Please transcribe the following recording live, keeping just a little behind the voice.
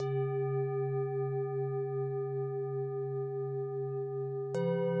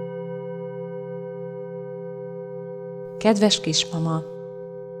Kedves kismama!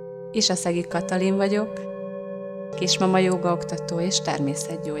 Isaszegi Katalin vagyok, kismama jógaoktató és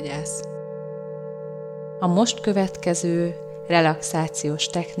természetgyógyász. A most következő relaxációs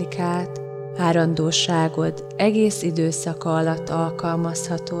technikát várandóságod egész időszaka alatt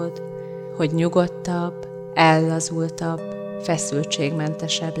alkalmazhatod, hogy nyugodtabb, ellazultabb,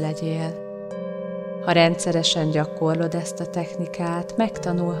 feszültségmentesebb legyél. Ha rendszeresen gyakorlod ezt a technikát,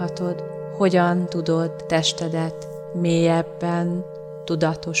 megtanulhatod, hogyan tudod testedet mélyebben,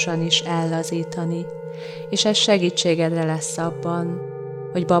 tudatosan is ellazítani, és ez segítségedre lesz abban,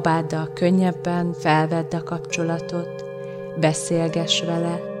 hogy babáddal könnyebben felvedd a kapcsolatot, beszélgess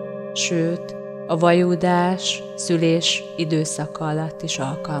vele, sőt, a vajúdás, szülés időszaka alatt is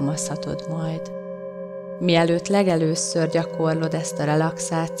alkalmazhatod majd. Mielőtt legelőször gyakorlod ezt a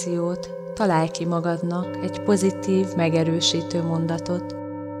relaxációt, találj ki magadnak egy pozitív, megerősítő mondatot,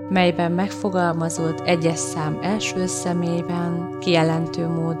 melyben megfogalmazod egyes szám első személyben, kijelentő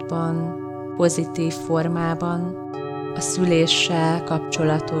módban, pozitív formában a szüléssel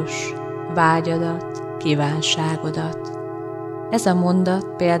kapcsolatos vágyadat, kívánságodat. Ez a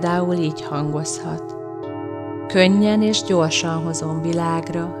mondat például így hangozhat: könnyen és gyorsan hozom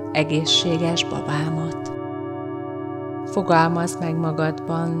világra egészséges babámat. Fogalmazd meg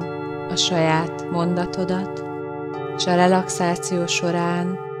magadban a saját mondatodat, és a relaxáció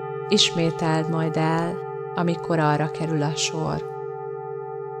során ismételd majd el, amikor arra kerül a sor.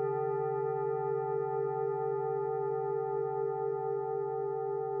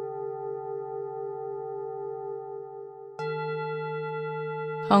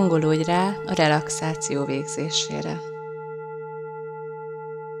 Hangolódj rá a relaxáció végzésére.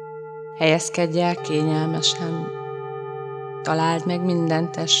 Helyezkedj el kényelmesen, találd meg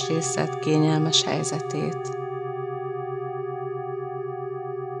minden testrészed kényelmes helyzetét.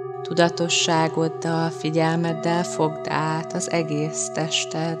 Tudatosságoddal, figyelmeddel fogd át az egész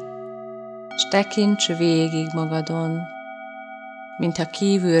tested, és tekints végig magadon, mintha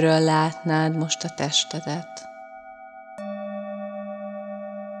kívülről látnád most a testedet.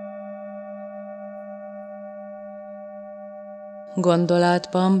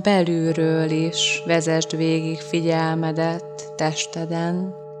 Gondolatban belülről is vezesd végig figyelmedet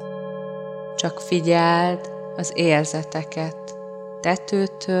testeden, csak figyeld az érzeteket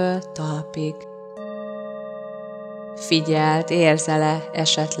tetőtől talpig. Figyeld, érzel-e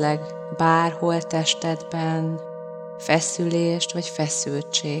esetleg bárhol testedben feszülést vagy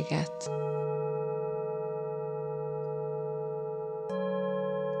feszültséget.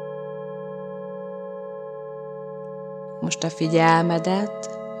 Most a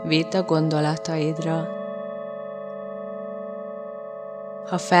figyelmedet vidd a gondolataidra.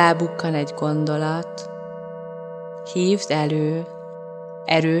 Ha felbukkan egy gondolat, hívd elő,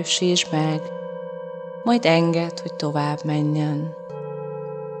 erősítsd meg, majd engedd, hogy tovább menjen.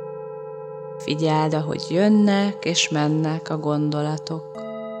 Figyeld, ahogy jönnek és mennek a gondolatok,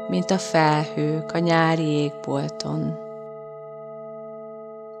 mint a felhők a nyári égbolton.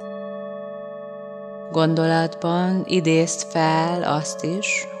 Gondolatban idézd fel azt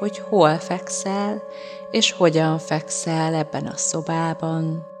is, hogy hol fekszel, és hogyan fekszel ebben a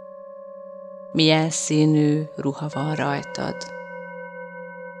szobában, milyen színű ruha van rajtad.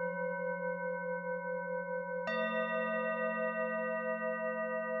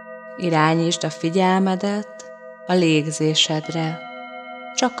 Irányítsd a figyelmedet a légzésedre.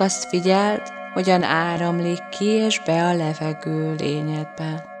 Csak azt figyeld, hogyan áramlik ki és be a levegő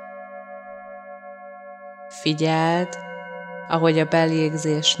lényedbe. Figyeld, ahogy a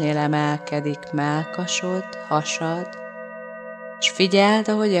belégzésnél emelkedik mellkasod, hasad, és figyeld,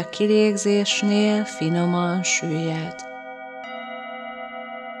 ahogy a kilégzésnél finoman süllyed.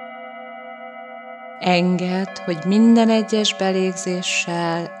 Engedd, hogy minden egyes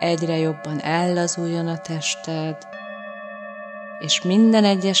belégzéssel egyre jobban ellazuljon a tested, és minden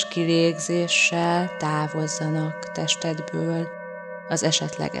egyes kilégzéssel távozzanak testedből az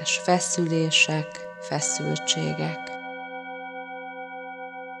esetleges feszülések, feszültségek.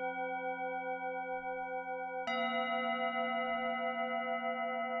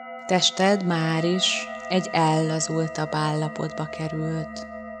 Tested máris egy ellazultabb állapotba került.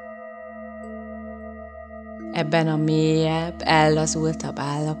 Ebben a mélyebb, ellazultabb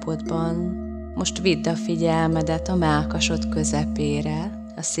állapotban most vidd a figyelmedet a mellkasod közepére,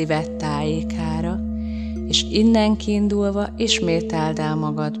 a szíved tájékára, és innen kiindulva ismételd el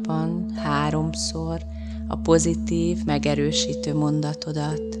magadban 3-szor a pozitív, megerősítő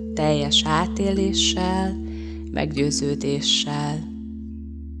mondatodat teljes átéléssel, meggyőződéssel.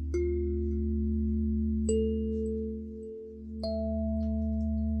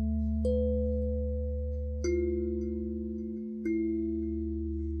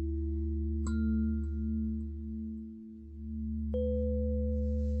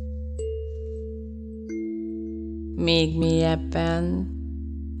 még mélyebben,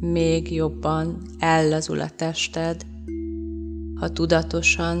 még jobban ellazul a tested, ha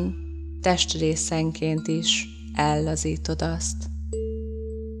tudatosan, testrészenként is ellazítod azt.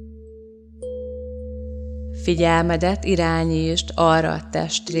 Figyelmedet irányítsd arra a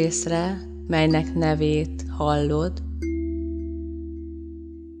testrészre, melynek nevét hallod.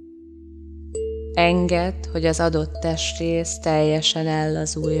 Engedd, hogy az adott testrész teljesen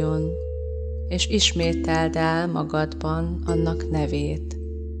ellazuljon, és ismételd el magadban annak nevét.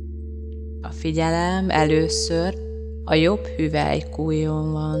 A figyelem először a jobb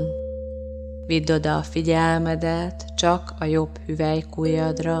hüvelykujjon van. Vidd oda a figyelmedet csak a jobb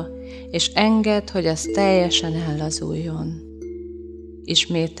hüvelykujjadra, és engedd, hogy az teljesen ellazuljon.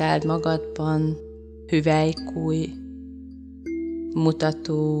 Ismételd magadban hüvelykujj,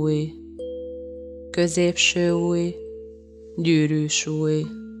 mutatóujj, középső ujj, gyűrűs ujj,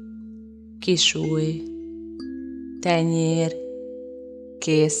 kisujj, tenyér,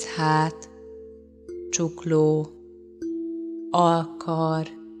 kézhát, csukló, alkar,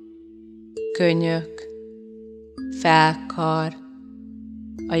 könyök, felkar,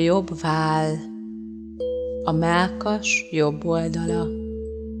 a jobb váll, a mellkas jobb oldala,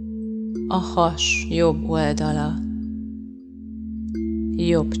 a has jobb oldala,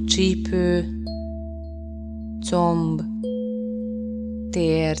 jobb csípő, comb,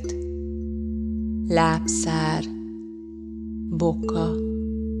 térd, lábszár, boka,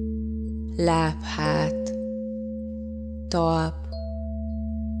 lábhát, talp,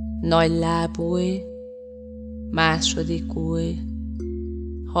 nagy lábujj, második ujj,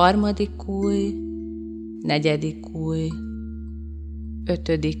 harmadik ujj, negyedik ujj,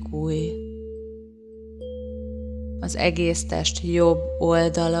 ötödik ujj. Az egész test jobb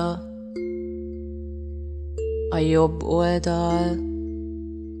oldala, a jobb oldal,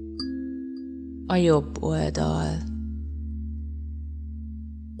 a jobb oldal.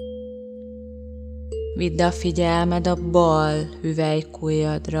 Vidd a figyelmed a bal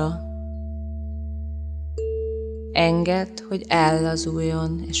hüvelykujjadra. Engedd, hogy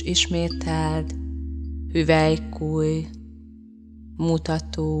ellazuljon, és ismételd hüvelykujj,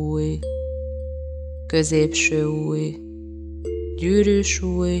 mutatóujj, középső ujj, gyűrűs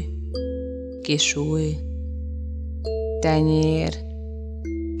ujj, kisujj, tenyér,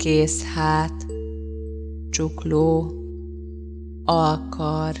 kézhát, csukló,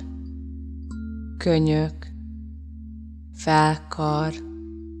 alkar, könyök, felkar,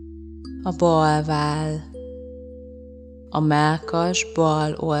 a bal váll, a mellkas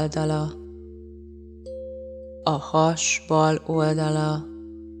bal oldala, a has bal oldala,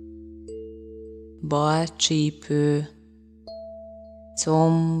 bal csípő,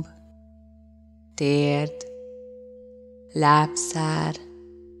 comb, térd, lábszár,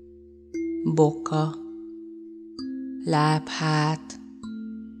 boka, lábhát,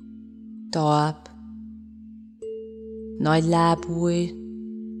 talp, nagy lábujj,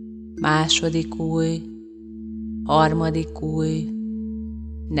 második ujj, harmadik ujj,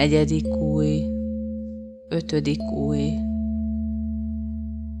 negyedik ujj, ötödik ujj.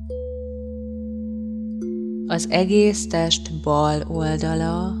 Az egész test bal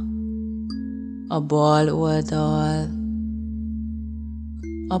oldala, a bal oldal,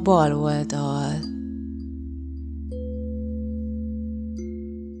 a bal oldal.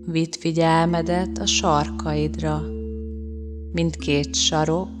 Vidd figyelmedet a sarkaidra, mindkét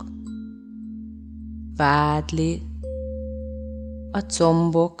sarok, vádli, a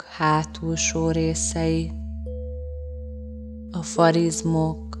combok hátulsó részei, a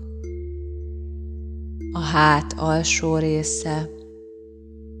farizmok, a hát alsó része,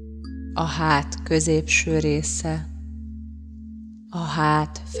 a hát középső része, a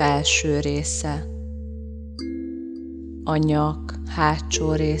hát felső része, a nyak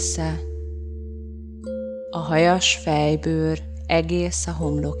hátsó része, a hajas fejbőr egész a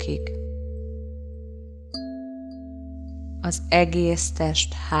homlokig. Az egész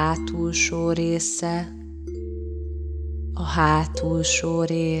test hátulsó része, a hátulsó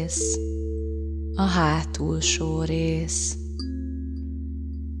rész, a hátulsó rész.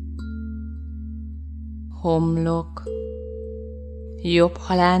 Homlok, jobb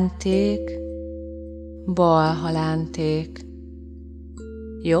halánték, bal halánték,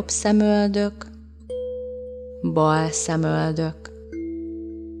 jobb szemöldök, bal szemöldök,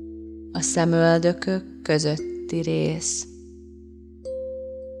 a szemöldökök közötti rész,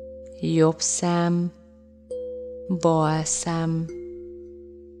 jobb szem, bal szem,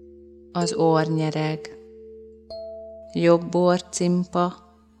 az orrnyereg, jobb orrcimpa,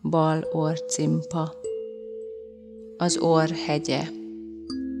 bal orrcimpa, az orrhegye,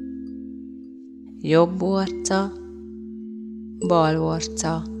 jobb orca, bal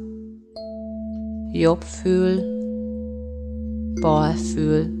orca, jobb fül, bal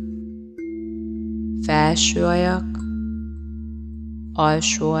fül, felső ajak,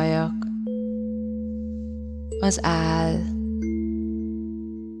 alsó ajak, az áll,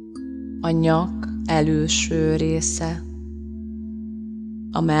 a nyak előső része,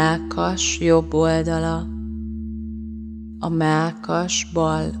 a mellkas jobb oldala, a mellkas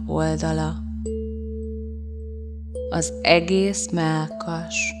bal oldala, az egész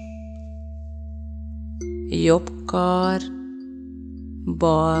mellkas, jobb kar,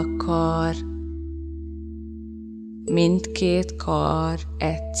 bal kar, mindkét kar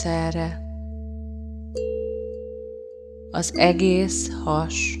egyszerre, az egész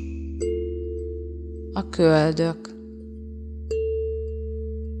has, a köldök,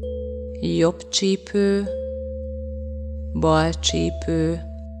 jobb csípő, bal csípő,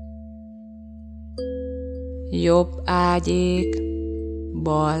 jobb ágyék,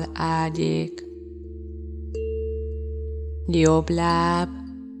 bal ágyék, jobb láb,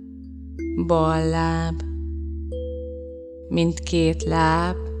 bal láb, mindkét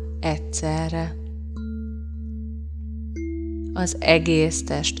láb egyszerre, az egész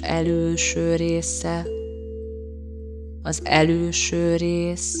test előső része, az előső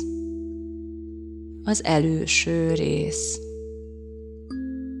rész, az előső rész.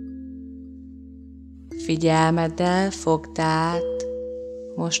 Figyelmeddel fogd át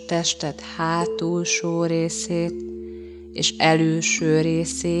most tested hátulsó részét és előső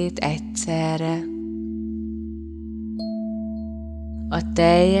részét egyszerre. A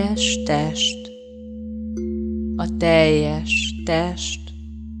teljes test, a teljes test,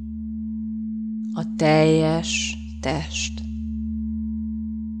 a teljes test.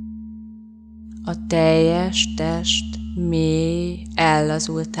 A teljes test mély,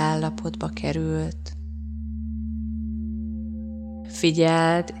 ellazult állapotba került.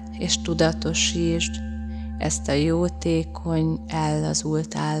 Figyeld és tudatosítsd ezt a jótékony,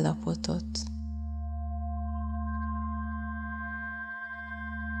 ellazult állapotot.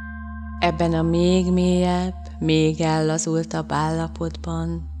 Ebben a még mélyebb, még ellazultabb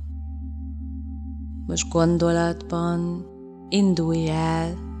állapotban, most gondolatban indulj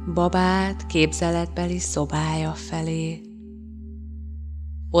el babád képzeletbeli szobája felé.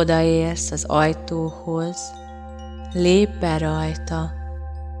 Odaérsz az ajtóhoz, lépj be rajta.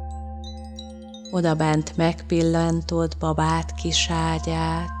 Odabent megpillantod babád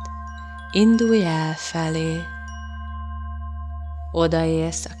kiságyát, indulj el felé.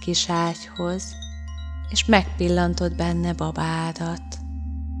 Odaérsz a kiságyhoz, és megpillantod benne babádat.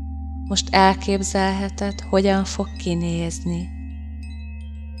 Most elképzelheted, hogyan fog kinézni.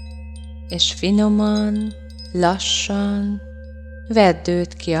 És finoman, lassan vedd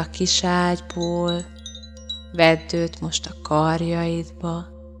őt ki a kiságyból, vedd őt most a karjaidba,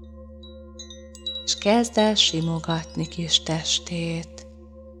 és kezd el simogatni kis testét.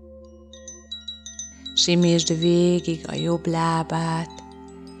 Simítsd végig a jobb lábát,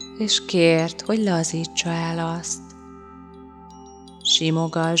 és kérd, hogy lazítsa el azt.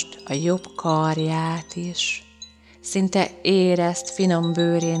 Simogasd a jobb karját is, szinte érezd finom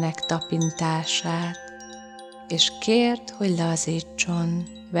bőrének tapintását, és kérd, hogy lazítson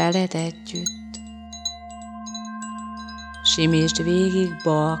veled együtt. Simítsd végig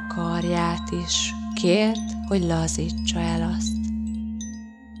bal karját is, kérd, hogy lazítsa el azt.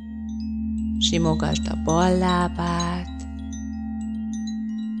 Simogasd a bal lábát,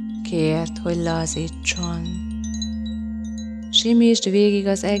 kérd, hogy lazítson. Simítsd végig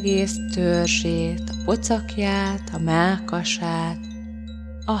az egész törzsét, a pocakját, a mellkasát,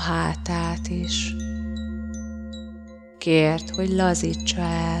 a hátát is. Kérd, hogy lazítsa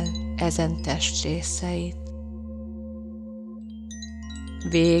el ezen testrészeit.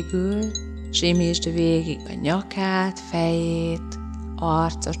 Végül simítsd végig a nyakát, fejét,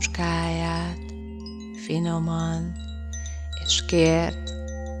 arcocskáját, finoman, és kérd,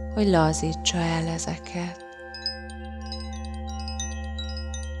 hogy lazítsa el ezeket.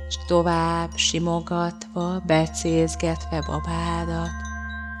 És tovább simogatva, becézgetve babádat,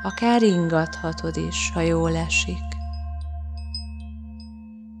 akár ingathatod is, ha jól esik.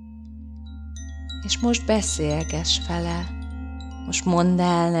 És most beszélgess vele, most mondd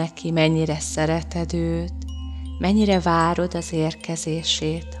el neki, mennyire szereted őt, mennyire várod az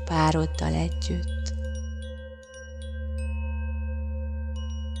érkezését a pároddal együtt.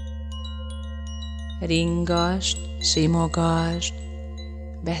 Ringasd, simogasd,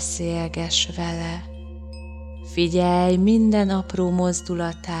 beszélgess vele, figyelj minden apró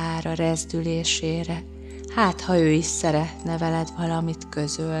mozdulatára, rezdülésére, hát ha ő is szeretne veled valamit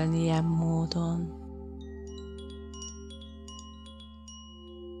közölni ilyen módon.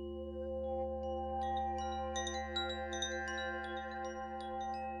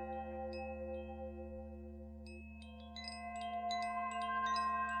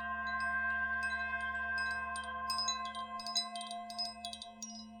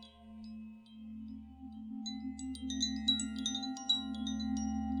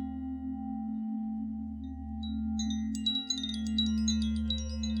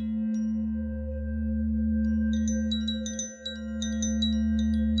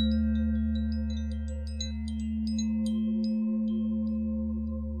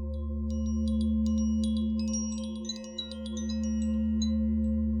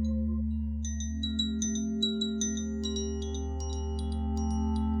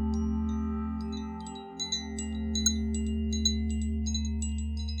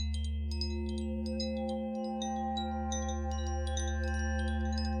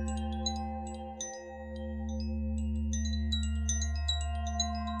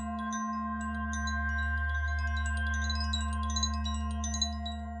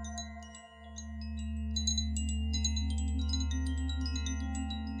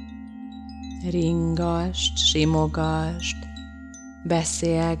 Ringasd, simogasd,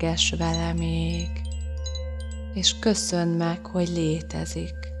 beszélgess vele még, és köszönd meg, hogy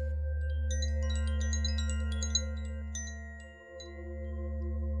létezik.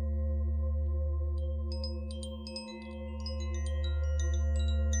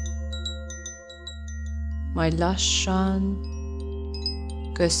 Majd lassan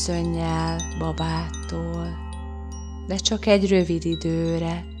köszönj el babádtól, de csak egy rövid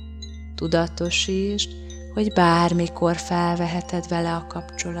időre. Tudatosítsd, hogy bármikor felveheted vele a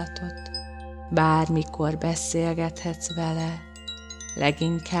kapcsolatot, bármikor beszélgethetsz vele,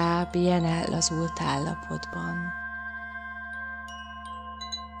 leginkább ilyen ellazult állapotban.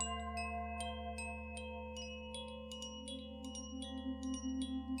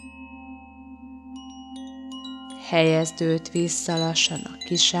 Helyezd őt vissza lassan a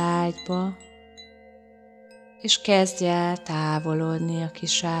kis ágyba, és kezdj el távolodni a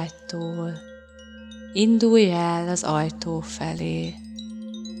kis ágytól. Indulj el az ajtó felé.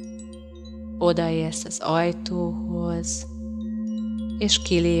 Odaérsz az ajtóhoz, és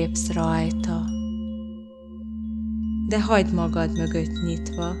kilépsz rajta. De hagyd magad mögött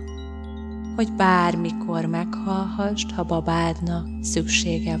nyitva, hogy bármikor meghallhassd, ha babádnak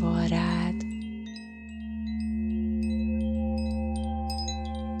szüksége van rád.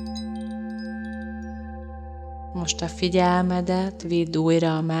 Most a figyelmedet vidd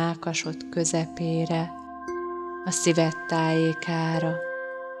újra a mellkasod közepére, a szíved tájékára.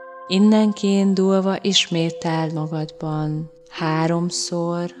 Innen kiindulva ismételd magadban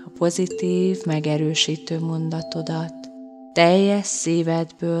 3-szor a pozitív, megerősítő mondatodat, teljes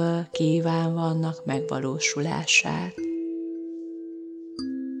szívedből kívánva annak megvalósulását.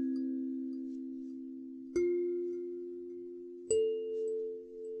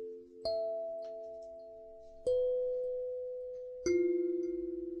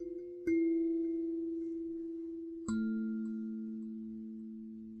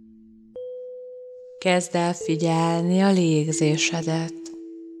 Kezd el figyelni a légzésedet.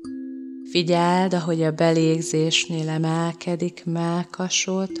 Figyeld, ahogy a belégzésnél emelkedik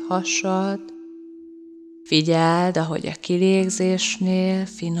mellkasod, hasad. Figyeld, ahogy a kilégzésnél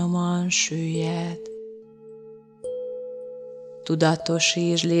finoman süllyed.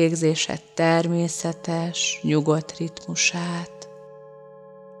 Tudatosítsd légzésed természetes, nyugodt ritmusát.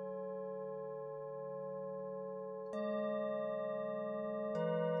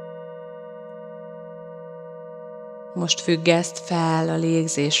 Most függeszd fel a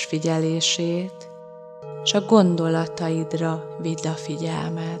légzés figyelését, és a gondolataidra vidd a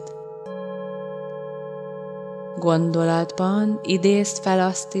figyelmed. Gondolatban idézd fel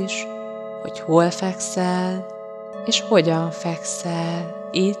azt is, hogy hol fekszel, és hogyan fekszel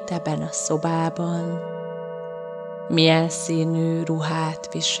itt ebben a szobában, milyen színű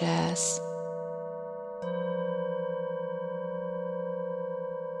ruhát viselsz.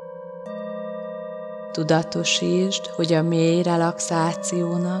 Tudatosítsd, hogy a mély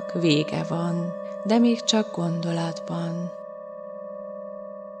relaxációnak vége van, de még csak gondolatban.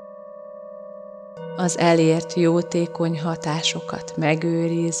 Az elért jótékony hatásokat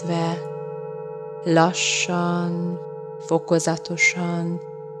megőrizve, lassan, fokozatosan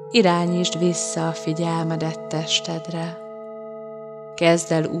irányítsd vissza a figyelmedet testedre.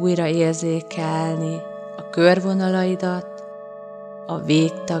 Kezd el újra érzékelni a körvonalaidat, a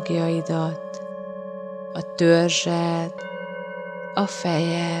végtagjaidat, a törzsed, a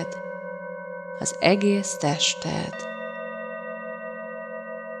fejed, az egész tested.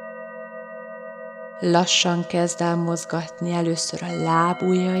 Lassan kezd el mozgatni először a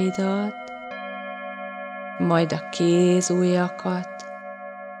lábujjaidat, majd a kézujjakat,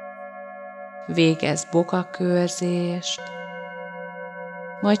 végezz bokakörzést,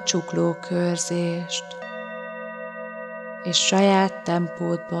 majd csuklókörzést, és saját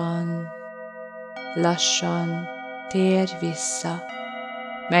tempódban lassan térj vissza,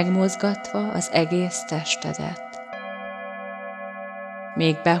 megmozgatva az egész testedet.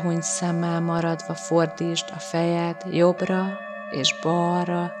 Még behúnyt szemmel maradva fordítsd a fejed jobbra és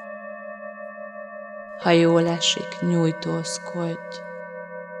balra. Ha jól esik, nyújtózkodj.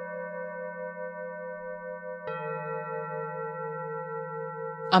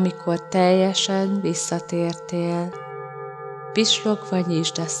 Amikor teljesen visszatértél, pislogva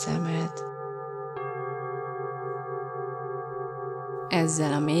nyisd a szemed.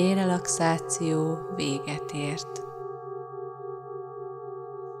 Ezzel a mély relaxáció véget ért.